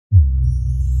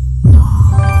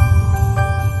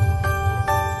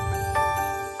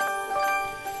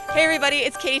everybody,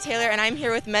 it's Katie Taylor, and I'm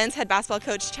here with men's head basketball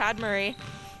coach Chad Murray.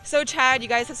 So Chad, you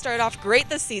guys have started off great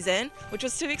this season, which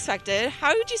was to be expected.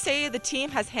 How would you say the team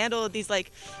has handled these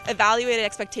evaluated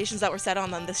expectations that were set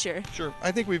on them this year? Sure,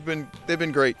 I think they've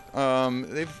been great.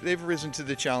 They've risen to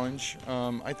the challenge.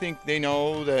 I think they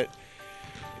know that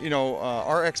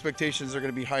our expectations are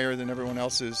going to be higher than everyone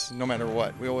else's, no matter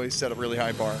what. We always set a really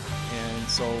high bar, and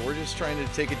so we're just trying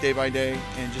to take it day by day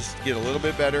and just get a little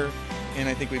bit better. And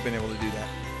I think we've been able to do that.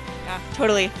 Yeah,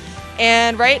 totally.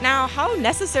 And right now, how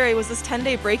necessary was this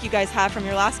 10-day break you guys had from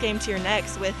your last game to your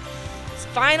next, with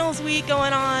finals week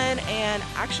going on and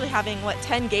actually having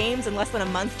 10 games in less than a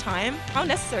month time? How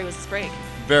necessary was this break?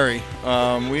 Very.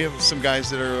 We have some guys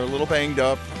that are a little banged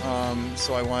up,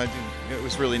 so it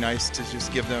was really nice to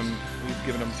just we've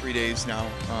given them 3 days now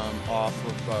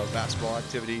off of basketball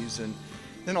activities, and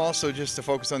then also just to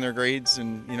focus on their grades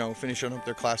and finishing up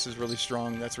their classes really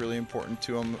strong. That's really important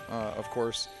to them, of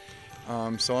course.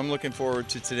 So I'm looking forward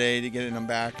to today, to getting them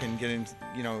back and getting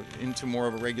into more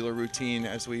of a regular routine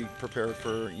as we prepare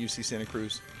for UC Santa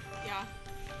Cruz. Yeah.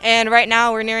 And right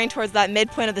now we're nearing towards that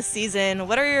midpoint of the season.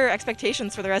 What are your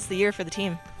expectations for the rest of the year for the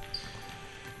team?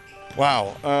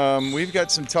 Wow, we've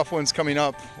got some tough ones coming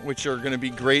up, which are going to be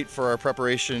great for our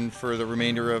preparation for the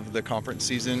remainder of the conference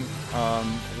season.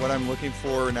 What I'm looking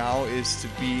for now is to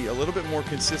be a little bit more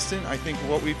consistent. I think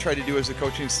what we've tried to do as a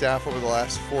coaching staff over the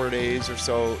last 4 days or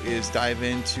so is dive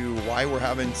into why we're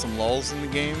having some lulls in the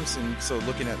games, and so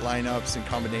looking at lineups and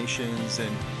combinations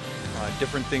and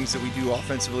different things that we do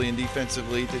offensively and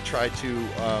defensively to try to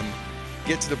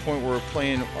get to the point where we're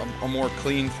playing a more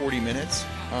clean 40 minutes,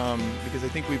 because I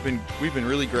think we've been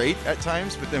really great at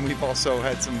times, but then we've also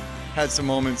had some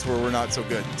moments where we're not so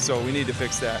good. So we need to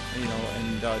fix that,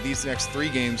 and these next 3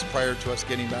 games prior to us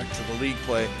getting back to the league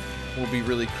play will be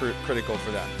really critical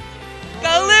for that.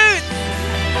 Go